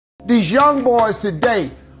These young boys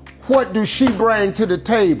today, what do she bring to the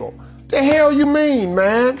table? The hell you mean,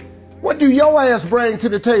 man? What do your ass bring to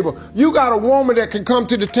the table? You got a woman that can come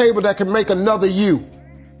to the table that can make another you.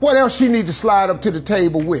 What else she need to slide up to the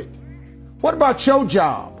table with? What about your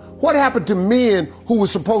job? What happened to men who were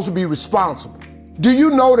supposed to be responsible? Do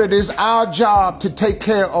you know that it's our job to take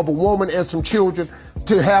care of a woman and some children,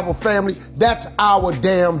 to have a family? That's our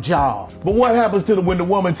damn job. But what happens to when the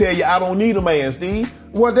woman tell you, I don't need a man, Steve?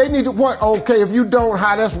 Well, they need to, what? Okay, if you don't,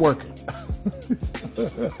 how that's working?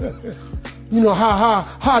 You know,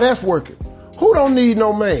 how that's working? Who don't need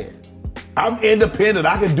no man? I'm independent,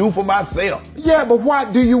 I can do for myself. Yeah, but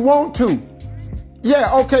why do you want to?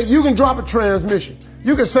 Yeah, okay, you can drop a transmission.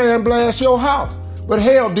 You can sandblast your house. But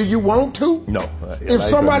hell, do you want to? No. If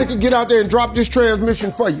somebody could get out there and drop this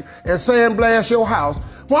transmission for you and sandblast your house,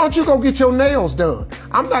 why don't you go get your nails done?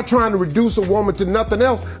 I'm not trying to reduce a woman to nothing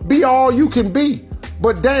else. Be all you can be.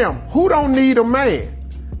 But damn, who don't need a man?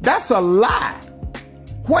 That's a lie.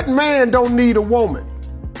 What man don't need a woman?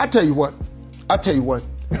 I tell you what.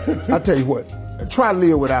 Try to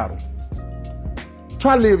live without them.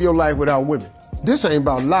 Try to live your life without women. This ain't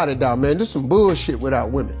about la-da-da, man. This is some bullshit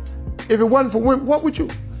without women. If it wasn't for women, what would you?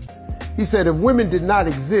 He said, if women did not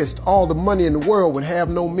exist, all the money in the world would have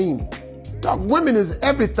no meaning. Dog, women is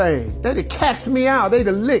everything. They'd catch me out. They'd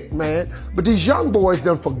lick, man. But these young boys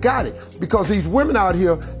done forgot it because these women out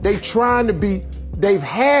here, they've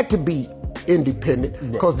had to be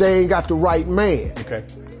independent because they ain't got the right man. Okay.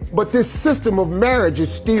 But this system of marriage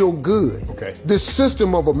is still good. Okay. This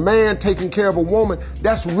system of a man taking care of a woman,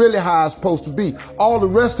 that's really how it's supposed to be. All the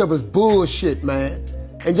rest of it's bullshit, man.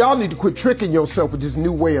 And y'all need to quit tricking yourself with this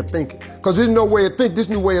new way of thinking. Because this new way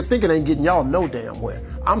of thinking ain't getting y'all no damn where.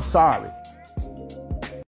 I'm sorry.